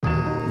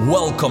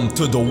Welcome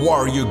to the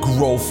Warrior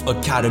Growth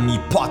Academy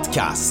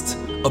podcast,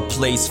 a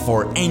place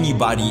for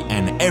anybody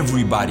and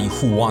everybody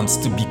who wants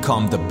to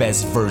become the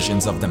best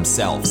versions of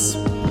themselves.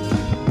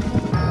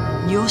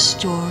 Your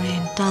story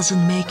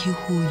doesn't make you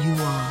who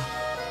you are.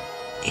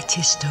 It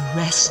is the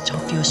rest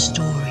of your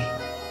story,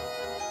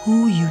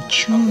 who you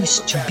choose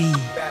to be.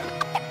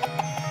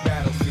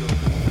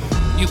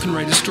 You can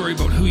write a story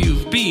about who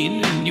you've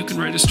been, and you can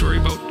write a story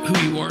about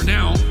who you are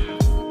now.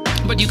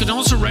 But you can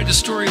also write a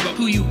story about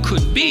who you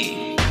could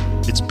be.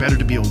 It's better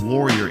to be a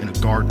warrior in a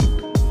garden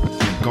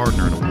than a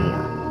gardener in a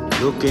war.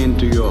 Look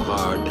into your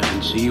heart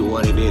and see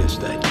what it is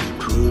that you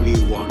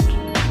truly want.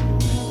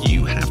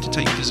 You have to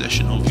take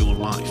possession of your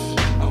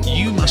life.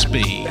 You must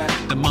be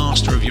the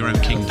master of your own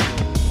kingdom.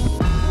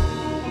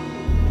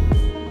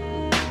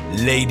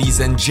 Ladies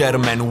and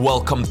gentlemen,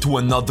 welcome to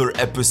another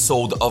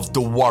episode of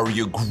the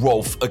Warrior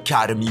Growth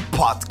Academy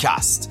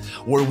podcast,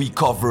 where we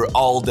cover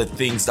all the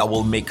things that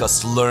will make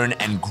us learn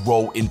and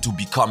grow into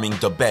becoming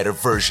the better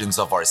versions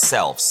of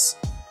ourselves.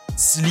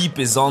 Sleep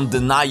is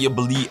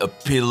undeniably a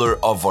pillar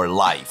of our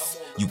life.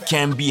 You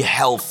can't be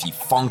healthy,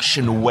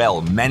 function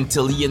well,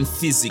 mentally and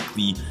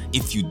physically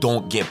if you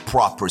don't get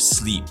proper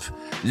sleep.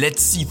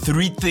 Let's see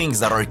 3 things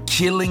that are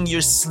killing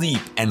your sleep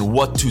and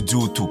what to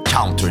do to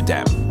counter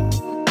them.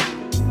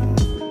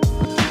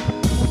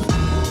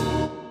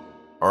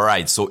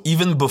 Alright, so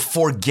even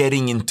before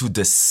getting into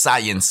the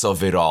science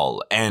of it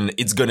all, and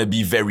it's gonna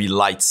be very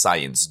light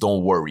science,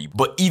 don't worry,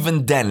 but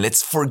even then,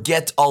 let's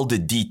forget all the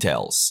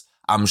details.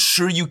 I'm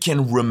sure you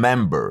can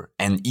remember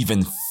and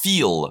even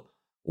feel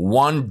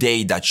one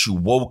day that you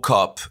woke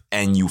up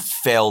and you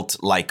felt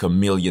like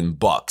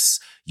 $1,000,000.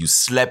 You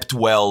slept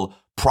well.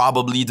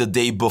 Probably the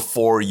day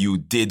before you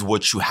did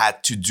what you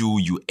had to do,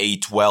 you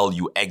ate well,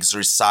 you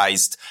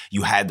exercised,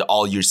 you had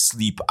all your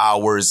sleep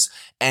hours,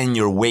 and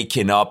you're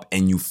waking up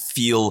and you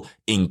feel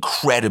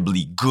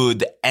incredibly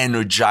good,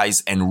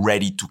 energized, and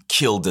ready to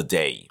kill the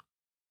day.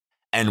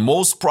 And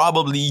most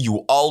probably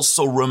you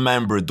also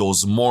remember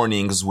those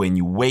mornings when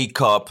you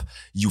wake up,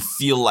 you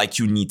feel like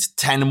you need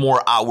 10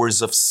 more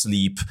hours of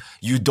sleep,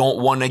 you don't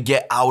want to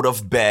get out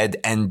of bed,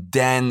 and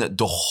then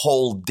the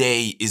whole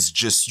day is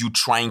just you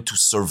trying to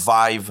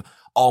survive,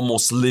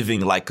 almost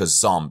living like a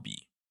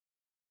zombie.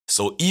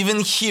 So even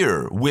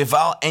here,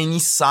 without any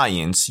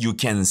science, you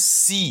can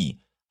see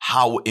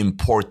how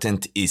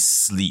important is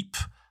sleep,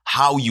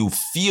 how you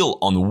feel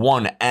on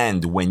one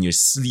end when your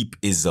sleep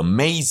is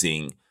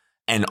amazing,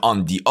 and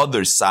on the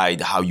other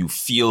side, how you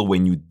feel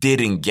when you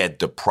didn't get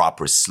the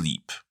proper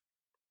sleep.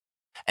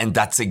 And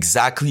that's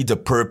exactly the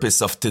purpose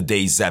of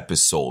today's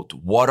episode.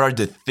 What are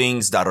the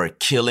things that are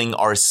killing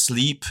our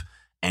sleep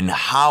and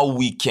how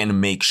we can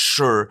make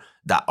sure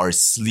that our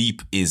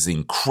sleep is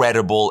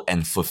incredible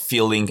and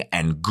fulfilling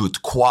and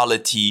good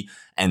quality,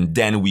 and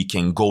then we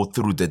can go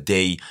through the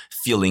day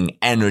feeling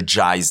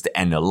energized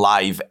and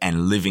alive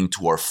and living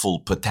to our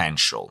full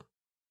potential.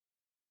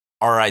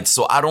 Alright,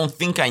 so I don't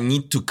think I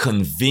need to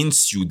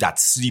convince you that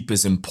sleep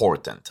is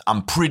important.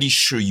 I'm pretty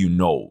sure you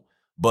know.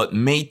 But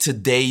may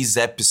today's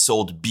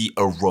episode be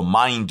a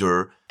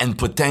reminder and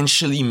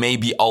potentially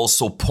maybe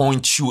also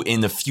point you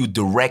in a few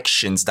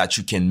directions that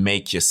you can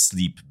make your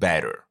sleep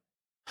better.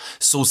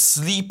 So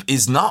sleep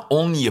is not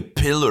only a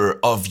pillar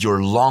of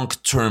your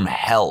long-term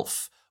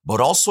health,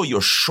 but also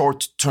your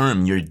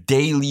short-term, your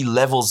daily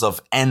levels of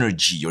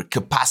energy, your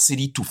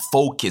capacity to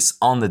focus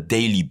on a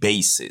daily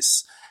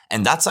basis.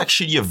 And that's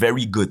actually a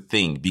very good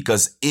thing,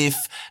 because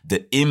if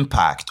the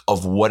impact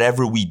of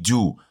whatever we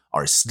do,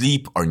 our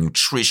sleep, our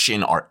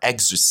nutrition, our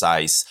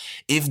exercise,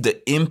 if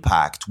the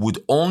impact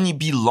would only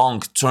be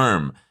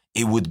long-term,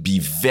 it would be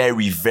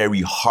very,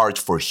 very hard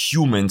for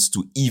humans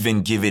to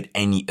even give it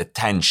any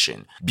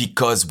attention,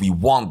 because we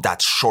want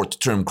that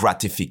short-term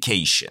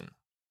gratification.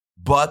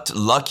 But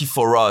lucky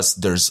for us,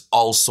 there's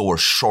also a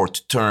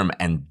short-term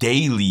and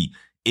daily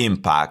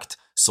impact,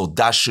 so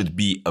that should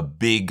be a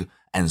big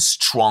and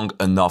strong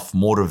enough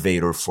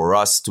motivator for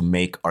us to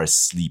make our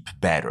sleep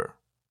better.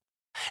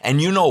 And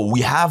you know,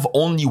 we have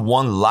only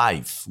one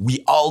life.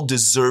 We all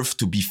deserve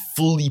to be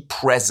fully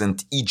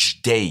present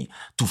each day,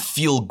 to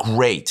feel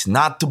great,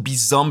 not to be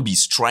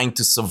zombies trying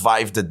to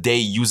survive the day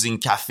using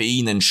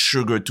caffeine and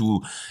sugar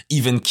to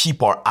even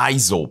keep our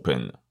eyes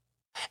open.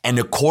 And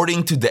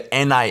according to the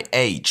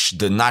NIH,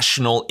 the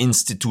National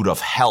Institute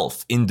of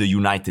Health in the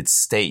United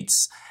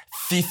States,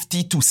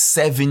 50 to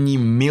 70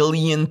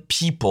 million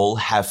people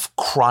have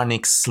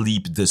chronic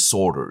sleep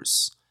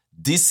disorders.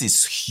 This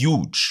is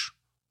huge.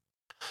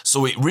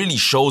 So it really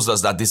shows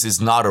us that this is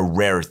not a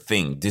rare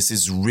thing. This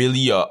is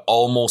really a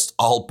almost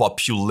all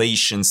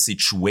population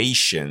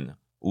situation.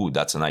 Ooh,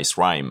 that's a nice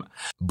rhyme.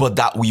 But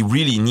that we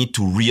really need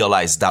to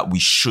realize that we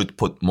should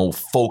put more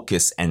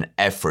focus and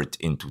effort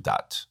into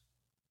that.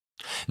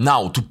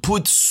 Now, to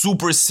put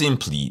super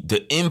simply,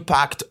 the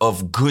impact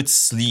of good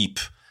sleep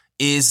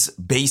is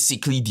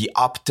basically the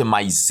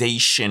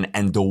optimization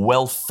and the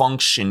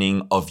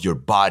well-functioning of your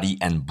body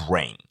and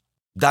brain.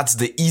 That's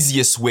the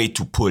easiest way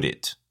to put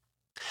it.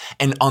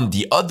 And on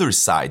the other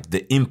side,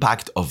 the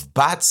impact of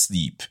bad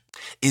sleep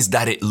is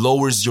that it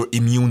lowers your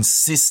immune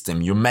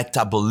system, your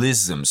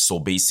metabolism. So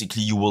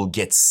basically you will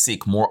get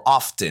sick more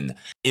often.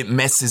 It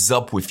messes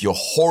up with your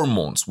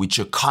hormones, with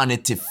your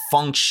cognitive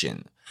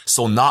function.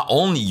 So not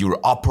only you're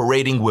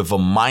operating with a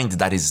mind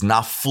that is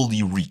not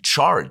fully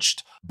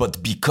recharged,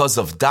 but because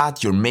of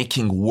that, you're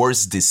making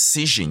worse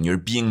decisions. You're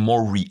being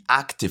more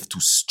reactive to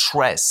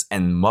stress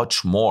and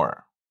much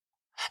more.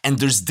 And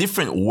there's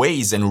different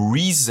ways and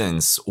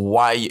reasons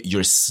why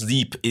your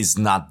sleep is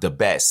not the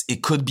best.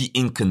 It could be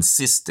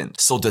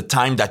inconsistent. So the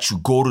time that you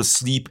go to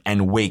sleep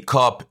and wake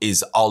up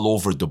is all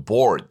over the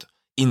board.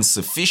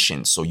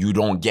 Insufficient, so you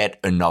don't get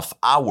enough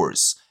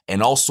hours.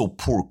 And also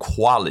poor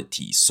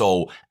quality.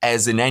 So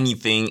as in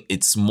anything,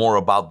 it's more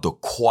about the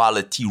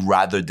quality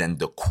rather than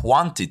the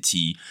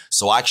quantity.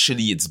 So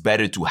actually, it's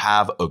better to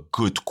have a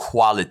good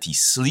quality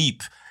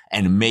sleep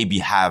and maybe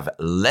have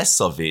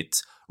less of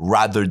it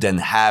rather than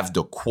have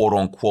the quote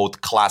unquote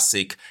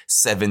classic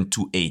 7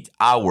 to 8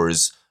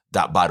 hours.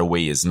 That, by the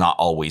way, is not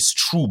always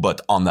true,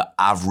 but on the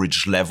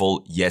average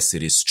level, yes,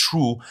 it is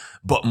true.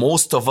 But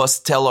most of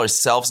us tell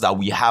ourselves that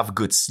we have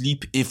good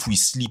sleep if we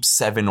sleep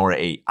 7 or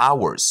 8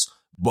 hours.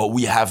 But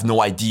we have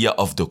no idea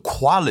of the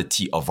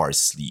quality of our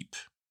sleep.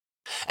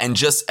 And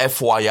just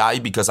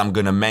FYI, because I'm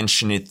going to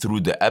mention it through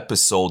the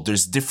episode,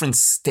 there's different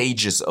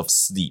stages of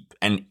sleep,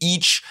 and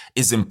each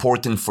is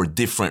important for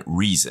different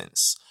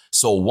reasons.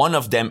 So one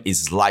of them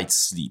is light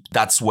sleep.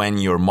 That's when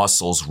your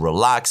muscles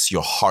relax,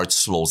 your heart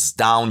slows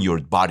down, your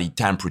body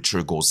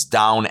temperature goes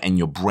down, and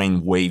your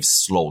brain waves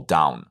slow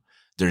down.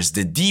 There's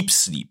the deep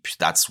sleep.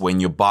 That's when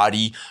your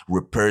body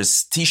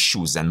repairs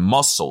tissues and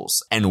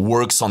muscles and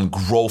works on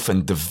growth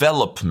and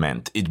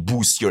development. It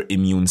boosts your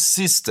immune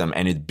system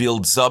and it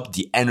builds up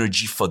the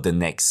energy for the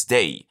next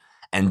day.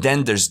 And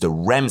then there's the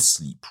REM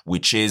sleep,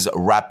 which is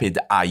rapid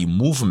eye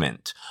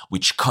movement,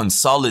 which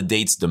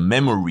consolidates the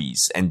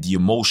memories and the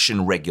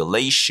emotion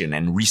regulation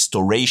and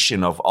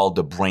restoration of all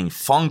the brain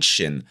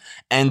function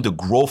and the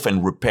growth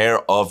and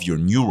repair of your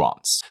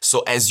neurons. So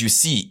as you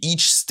see,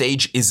 each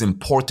stage is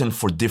important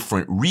for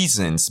different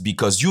reasons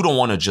because you don't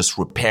want to just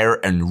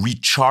repair and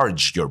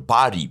recharge your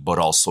body, but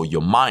also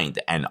your mind.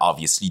 And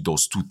obviously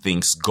those two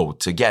things go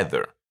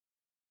together.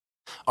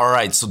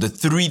 Alright, so the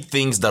 3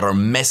 things that are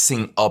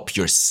messing up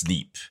your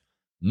sleep.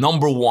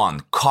 Number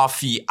 1,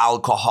 coffee,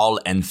 alcohol,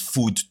 and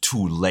food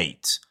too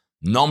late.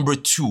 Number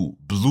 2,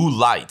 blue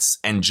lights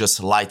and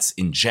just lights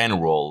in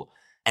general.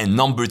 And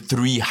number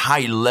 3,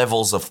 high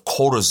levels of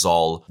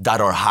cortisol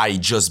that are high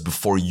just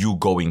before you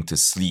going to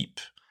sleep.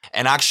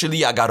 And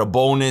actually, I got a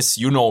bonus.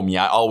 You know me,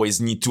 I always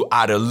need to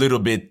add a little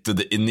bit to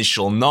the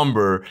initial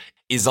number.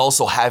 Is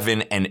also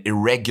having an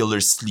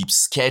irregular sleep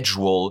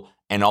schedule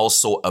and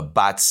also a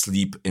bad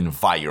sleep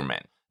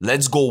environment.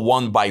 Let's go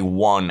one by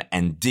one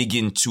and dig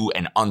into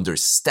and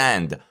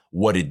understand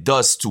what it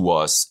does to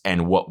us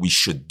and what we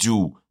should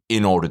do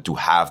in order to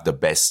have the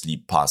best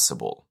sleep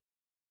possible.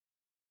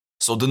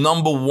 So the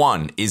number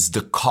 1 is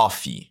the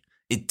coffee.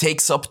 It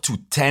takes up to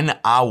 10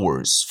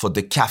 hours for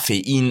the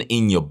caffeine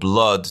in your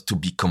blood to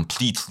be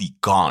completely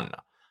gone.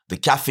 The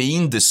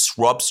caffeine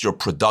disrupts your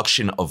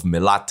production of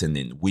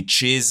melatonin,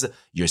 which is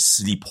your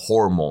sleep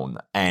hormone,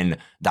 and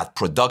that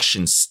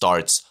production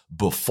starts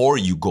before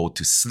you go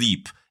to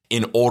sleep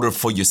in order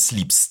for your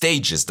sleep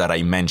stages that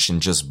I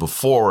mentioned just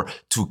before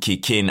to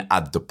kick in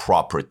at the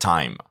proper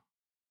time.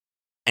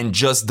 And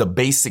just the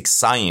basic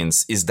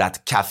science is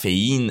that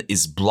caffeine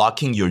is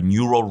blocking your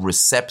neural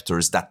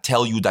receptors that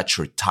tell you that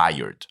you're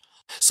tired.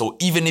 So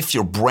even if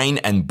your brain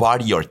and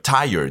body are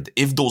tired,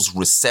 if those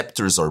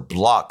receptors are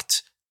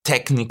blocked,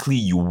 technically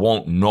you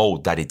won't know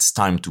that it's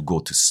time to go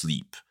to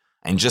sleep.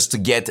 And just to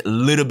get a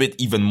little bit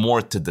even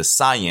more to the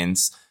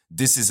science,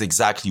 this is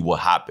exactly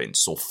what happens.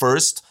 So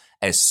first,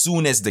 as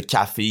soon as the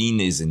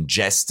caffeine is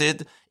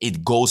ingested,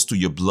 it goes to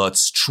your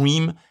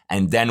bloodstream,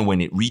 and then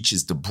when it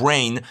reaches the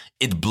brain,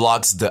 it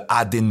blocks the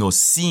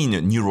adenosine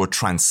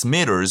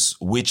neurotransmitters,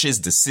 which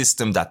is the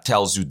system that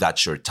tells you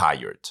that you're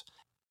tired.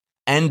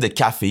 And the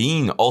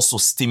caffeine also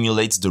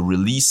stimulates the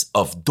release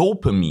of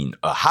dopamine,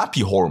 a happy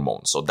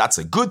hormone. So that's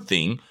a good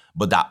thing,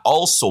 but that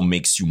also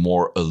makes you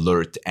more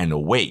alert and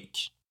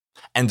awake.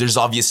 And there's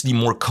obviously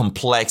more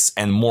complex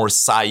and more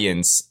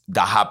science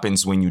that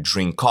happens when you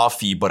drink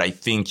coffee, but I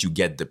think you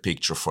get the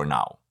picture for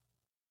now.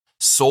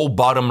 So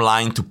bottom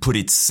line, to put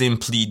it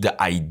simply,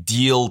 the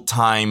ideal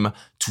time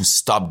to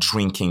stop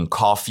drinking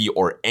coffee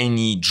or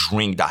any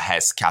drink that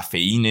has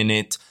caffeine in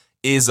it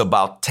is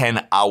about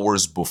 10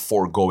 hours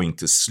before going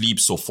to sleep.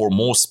 So for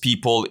most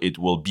people, it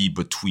will be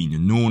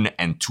between noon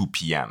and 2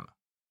 p.m.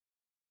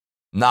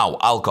 Now,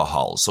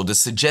 alcohol. So the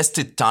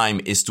suggested time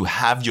is to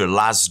have your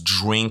last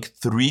drink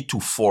 3 to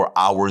 4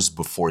 hours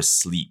before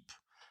sleep.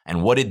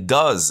 And what it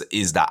does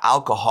is that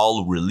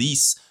alcohol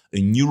release a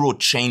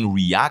neurochain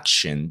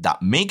reaction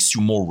that makes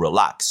you more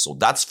relaxed. So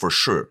that's for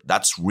sure.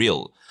 That's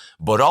real.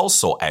 But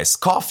also, as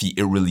coffee,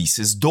 it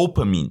releases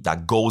dopamine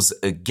that goes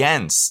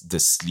against the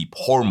sleep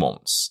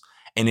hormones.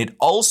 And it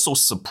also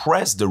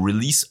suppresses the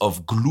release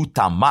of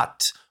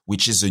glutamate,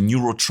 which is a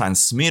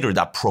neurotransmitter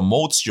that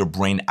promotes your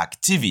brain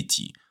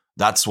activity.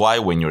 That's why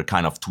when you're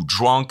kind of too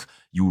drunk,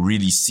 you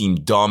really seem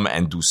dumb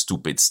and do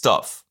stupid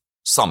stuff.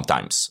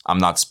 Sometimes. I'm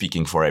not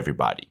speaking for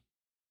everybody.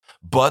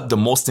 But the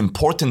most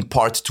important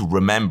part to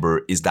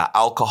remember is that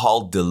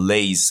alcohol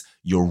delays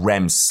your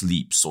REM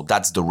sleep. So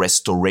that's the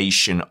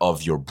restoration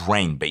of your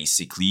brain,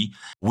 basically,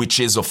 which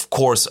is, of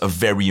course, a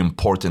very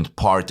important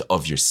part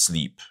of your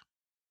sleep.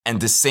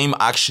 And the same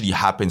actually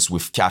happens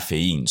with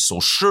caffeine. So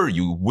sure,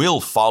 you will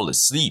fall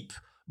asleep,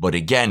 but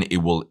again, it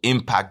will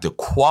impact the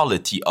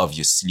quality of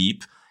your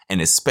sleep,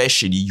 and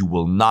especially you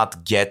will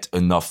not get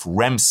enough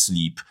REM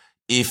sleep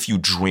if you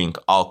drink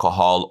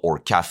alcohol or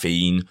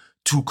caffeine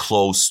too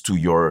close to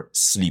your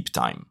sleep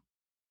time.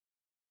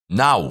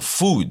 Now,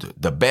 food.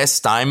 The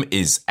best time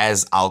is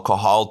as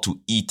alcohol to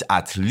eat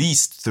at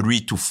least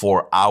 3 to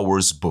 4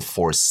 hours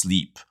before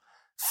sleep.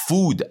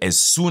 Food, as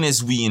soon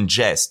as we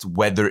ingest,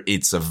 whether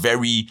it's a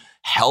very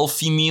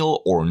healthy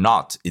meal or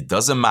not, it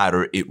doesn't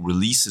matter, it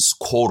releases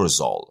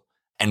cortisol.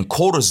 And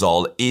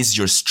cortisol is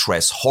your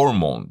stress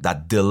hormone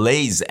that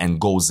delays and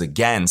goes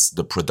against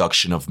the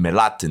production of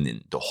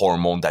melatonin, the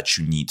hormone that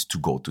you need to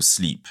go to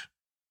sleep.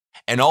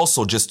 And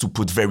also, just to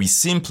put very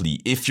simply,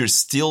 if you're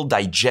still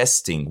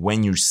digesting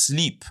when you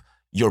sleep,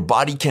 your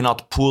body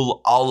cannot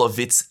pull all of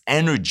its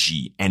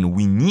energy, and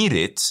we need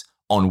it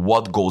on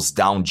what goes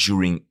down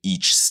during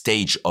each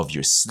stage of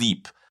your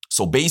sleep.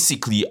 So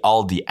basically,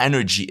 all the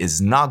energy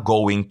is not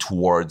going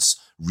towards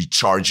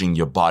recharging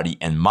your body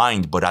and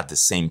mind, but at the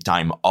same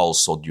time,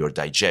 also your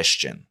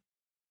digestion.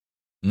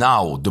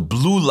 Now, the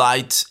blue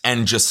light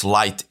and just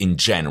light in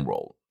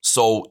general.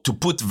 So to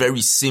put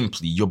very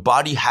simply, your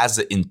body has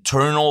an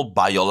internal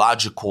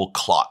biological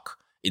clock.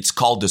 It's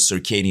called the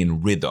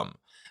circadian rhythm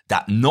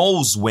that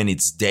knows when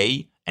it's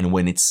day and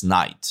when it's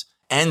night.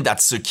 And that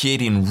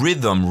circadian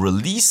rhythm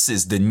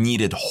releases the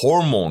needed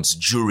hormones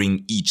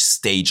during each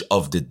stage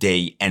of the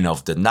day and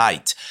of the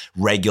night,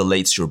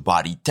 regulates your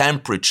body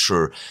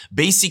temperature,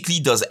 basically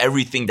does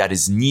everything that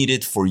is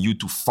needed for you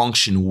to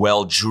function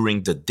well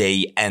during the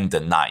day and the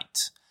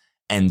night.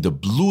 And the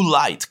blue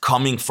light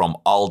coming from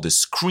all the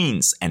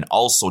screens and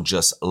also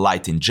just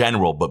light in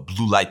general, but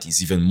blue light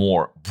is even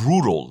more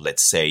brutal,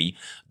 let's say,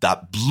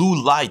 that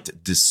blue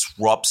light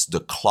disrupts the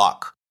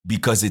clock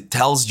because it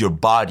tells your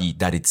body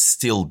that it's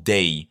still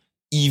day,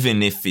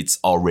 even if it's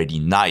already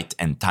night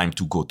and time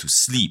to go to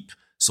sleep.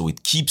 So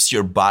it keeps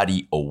your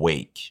body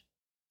awake.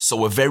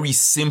 So a very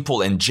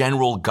simple and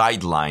general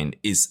guideline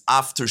is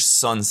after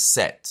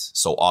sunset.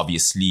 So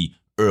obviously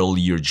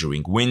earlier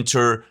during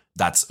winter,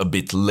 that's a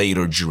bit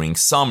later during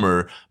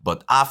summer,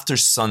 but after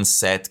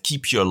sunset,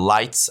 keep your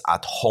lights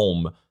at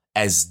home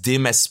as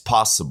dim as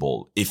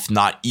possible, if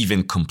not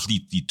even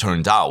completely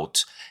turned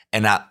out.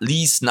 And at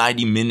least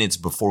 90 minutes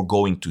before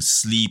going to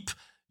sleep,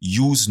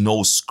 use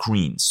no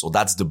screens. So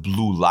that's the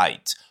blue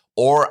light.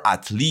 Or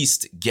at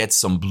least get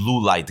some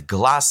blue light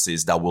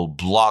glasses that will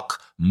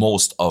block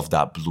most of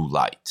that blue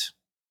light.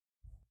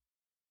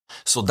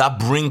 So that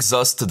brings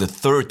us to the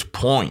third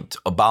point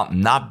about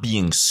not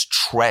being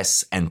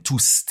stressed and too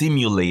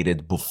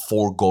stimulated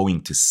before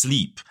going to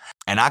sleep.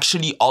 And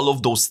actually all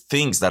of those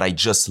things that I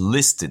just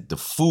listed, the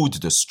food,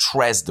 the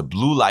stress, the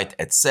blue light,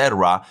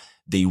 etc.,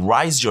 they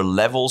rise your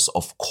levels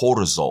of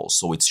cortisol.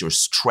 So it's your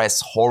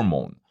stress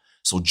hormone.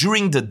 So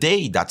during the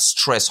day, that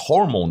stress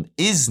hormone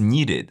is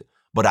needed,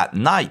 but at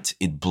night,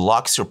 it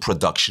blocks your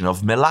production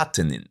of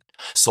melatonin.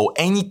 So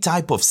any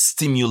type of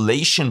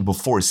stimulation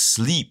before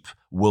sleep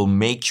will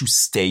make you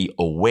stay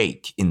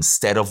awake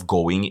instead of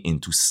going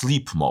into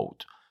sleep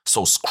mode.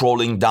 So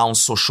scrolling down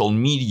social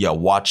media,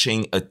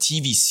 watching a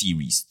TV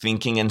series,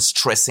 thinking and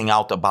stressing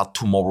out about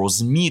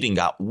tomorrow's meeting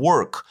at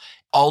work,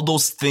 all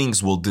those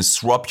things will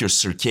disrupt your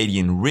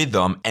circadian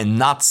rhythm and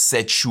not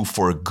set you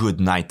for a good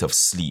night of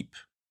sleep.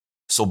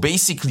 So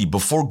basically,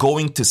 before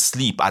going to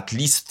sleep, at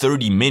least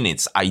 30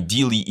 minutes,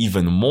 ideally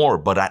even more,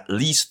 but at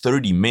least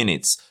 30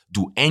 minutes,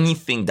 do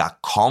anything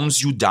that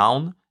calms you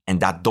down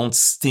and that don't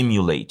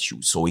stimulate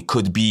you. So it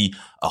could be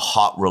a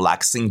hot,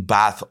 relaxing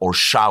bath or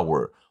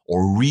shower,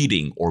 or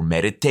reading, or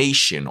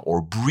meditation, or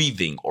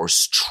breathing, or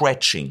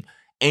stretching.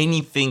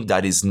 Anything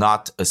that is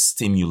not a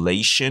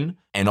stimulation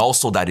and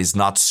also that is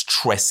not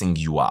stressing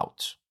you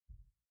out.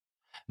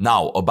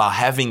 Now, about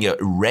having a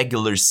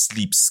regular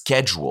sleep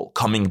schedule,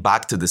 coming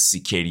back to the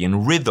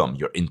circadian rhythm,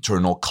 your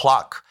internal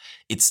clock.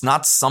 It's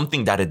not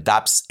something that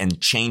adapts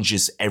and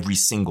changes every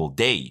single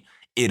day.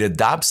 It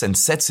adapts and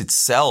sets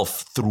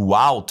itself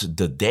throughout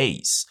the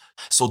days.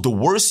 So the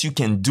worst you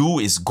can do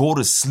is go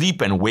to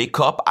sleep and wake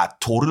up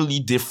at totally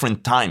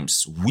different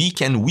times,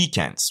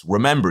 weekends.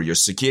 Remember, your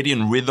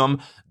circadian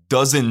rhythm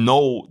doesn't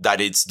know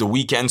that it's the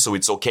weekend, so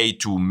it's okay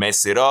to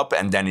mess it up,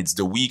 and then it's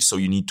the week, so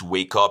you need to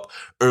wake up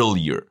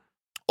earlier.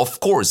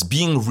 Of course,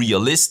 being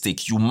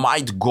realistic, you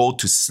might go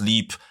to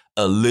sleep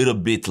a little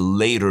bit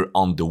later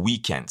on the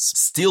weekends.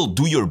 Still,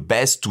 do your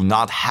best to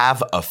not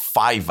have a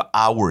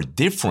 5-hour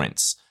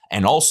difference,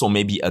 and also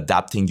maybe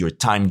adapting your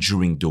time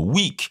during the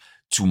week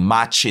to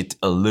match it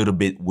a little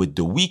bit with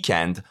the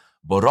weekend.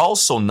 but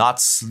also not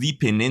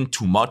sleeping in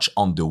too much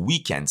on the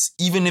weekends.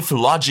 Even if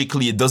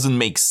logically it doesn't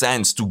make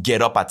sense to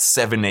get up at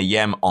 7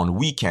 a.m. on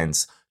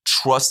weekends,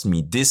 trust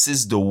me, this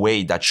is the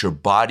way that your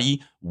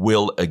body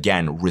will,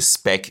 again,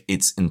 respect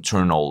its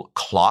internal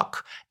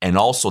clock, and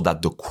also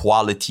that the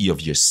quality of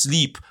your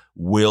sleep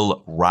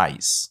will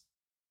rise.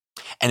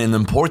 And an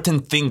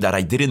important thing that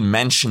I didn't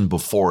mention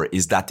before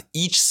is that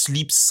each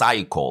sleep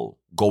cycle,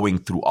 going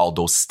through all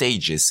those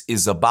stages,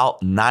 is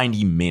about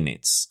 90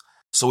 minutes.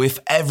 So if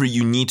ever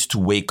you need to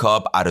wake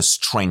up at a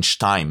strange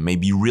time,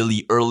 maybe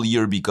really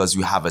earlier because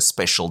you have a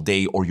special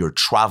day or you're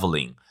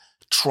traveling,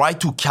 try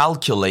to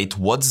calculate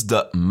what's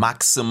the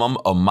maximum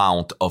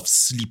amount of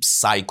sleep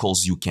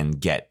cycles you can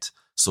get.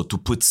 So to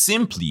put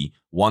simply,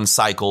 one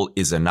cycle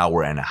is an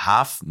hour and a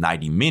half,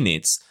 90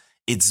 minutes.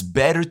 It's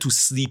better to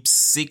sleep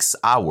 6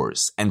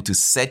 hours and to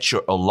set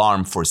your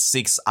alarm for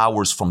 6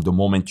 hours from the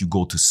moment you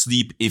go to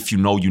sleep if you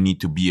know you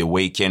need to be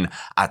awakened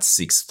at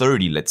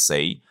 6:30, let's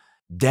say,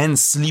 than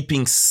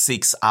sleeping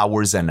 6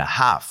 hours and a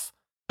half.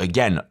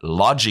 Again,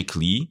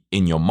 logically,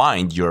 in your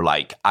mind, you're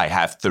like, I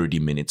have 30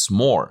 minutes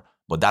more.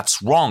 But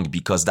that's wrong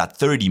because that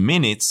 30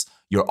 minutes,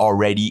 you're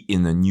already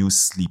in a new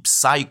sleep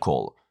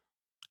cycle.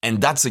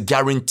 And that's a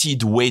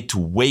guaranteed way to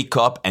wake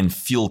up and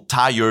feel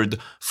tired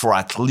for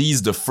at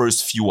least the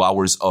first few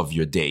hours of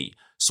your day.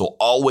 So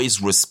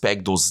always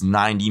respect those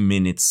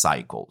 90-minute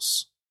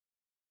cycles.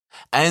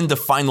 And the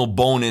final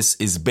bonus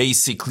is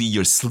basically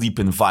your sleep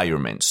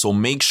environment. So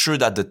make sure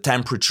that the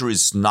temperature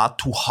is not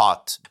too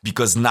hot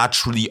because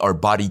naturally our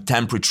body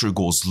temperature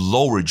goes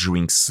lower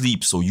during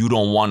sleep. So you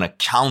don't want to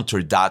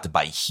counter that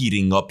by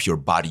heating up your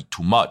body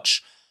too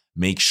much.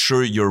 Make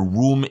sure your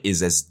room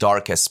is as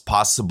dark as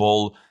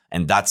possible.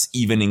 And that's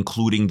even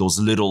including those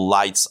little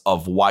lights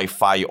of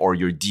Wi-Fi or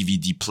your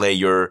DVD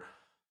player.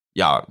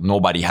 Yeah,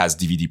 nobody has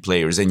DVD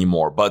players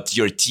anymore, but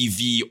your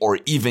TV or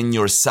even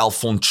your cell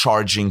phone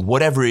charging,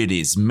 whatever it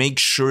is, make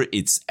sure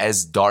it's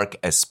as dark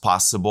as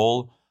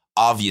possible.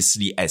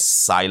 Obviously, as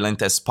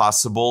silent as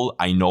possible.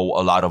 I know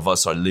a lot of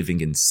us are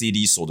living in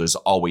cities, so there's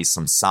always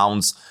some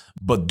sounds,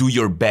 but do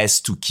your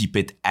best to keep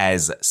it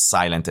as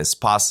silent as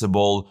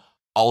possible.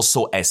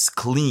 Also as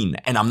clean.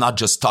 And I'm not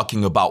just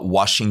talking about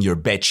washing your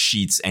bed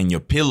sheets and your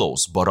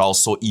pillows, but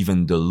also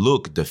even the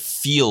look, the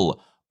feel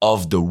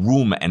of the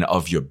room and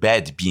of your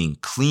bed being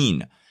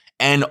clean.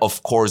 And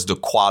of course, the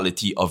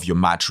quality of your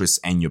mattress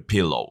and your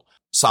pillow.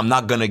 So I'm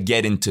not gonna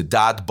get into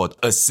that, but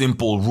a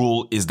simple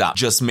rule is that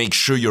just make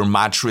sure your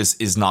mattress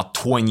is not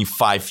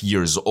 25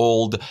 years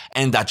old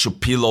and that your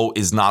pillow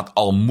is not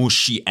all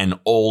mushy and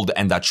old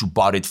and that you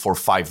bought it for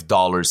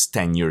 $5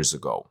 10 years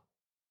ago.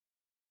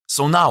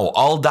 So now,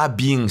 all that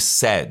being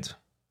said,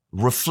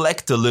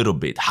 reflect a little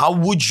bit. How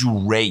would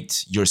you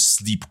rate your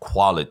sleep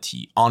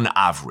quality on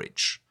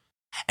average?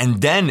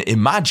 And then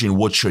imagine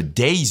what your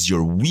days,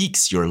 your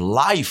weeks, your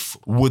life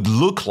would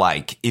look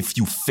like if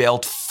you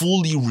felt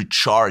fully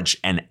recharged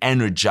and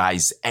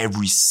energized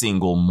every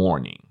single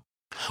morning.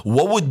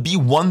 What would be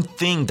one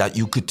thing that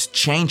you could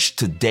change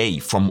today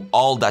from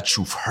all that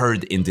you've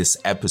heard in this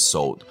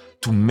episode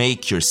to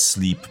make your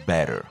sleep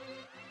better?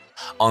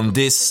 On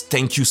this,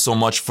 thank you so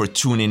much for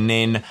tuning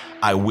in.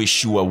 I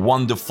wish you a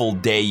wonderful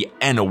day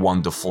and a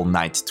wonderful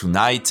night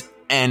tonight.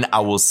 And I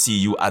will see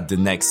you at the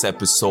next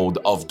episode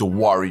of the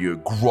Warrior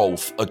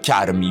Growth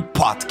Academy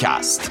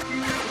podcast.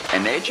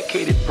 An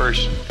educated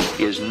person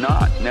is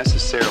not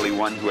necessarily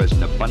one who has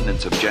an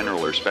abundance of general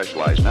or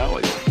specialized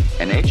knowledge.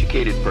 An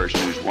educated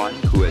person is one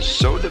who has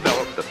so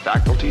developed the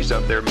faculties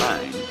of their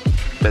mind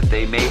that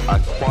they may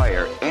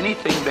acquire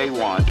anything they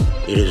want.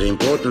 It is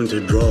important to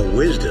draw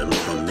wisdom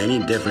from many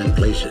different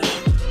places.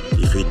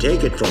 If we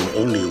take it from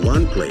only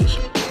one place,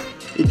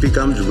 it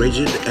becomes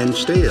rigid and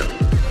stale.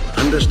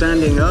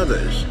 Understanding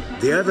others,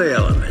 the other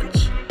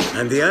elements,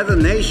 and the other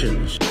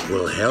nations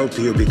will help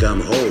you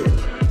become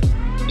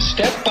whole.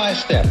 Step by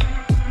step,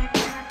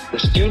 the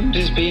student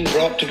is being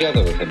brought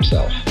together with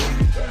himself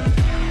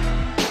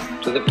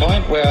to the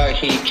point where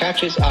he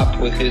catches up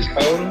with his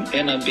own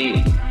inner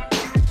being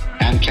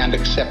and can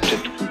accept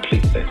it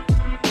completely.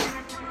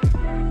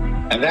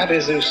 And that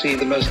is, you see,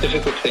 the most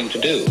difficult thing to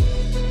do,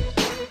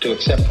 to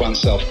accept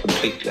oneself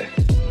completely.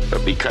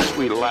 But because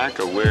we lack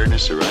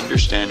awareness or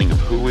understanding of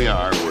who we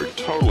are, we're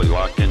totally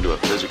locked into a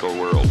physical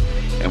world,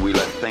 and we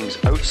let things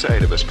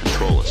outside of us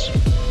control us.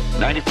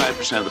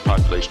 95% of the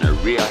population are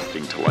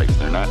reacting to life.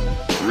 They're not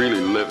really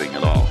living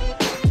at all.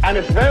 And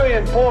it's very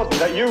important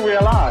that you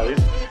realize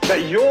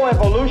that your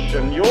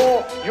evolution,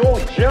 your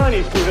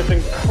journey through this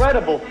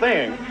incredible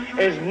thing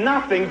is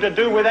nothing to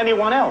do with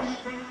anyone else.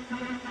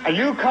 And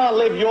you can't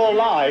live your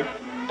life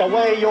the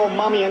way your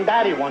mommy and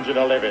daddy want you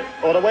to live it,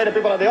 or the way the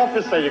people at the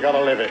office say you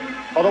gotta live it,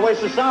 or the way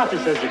society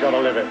says you gotta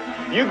live it.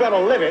 You gotta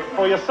live it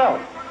for yourself.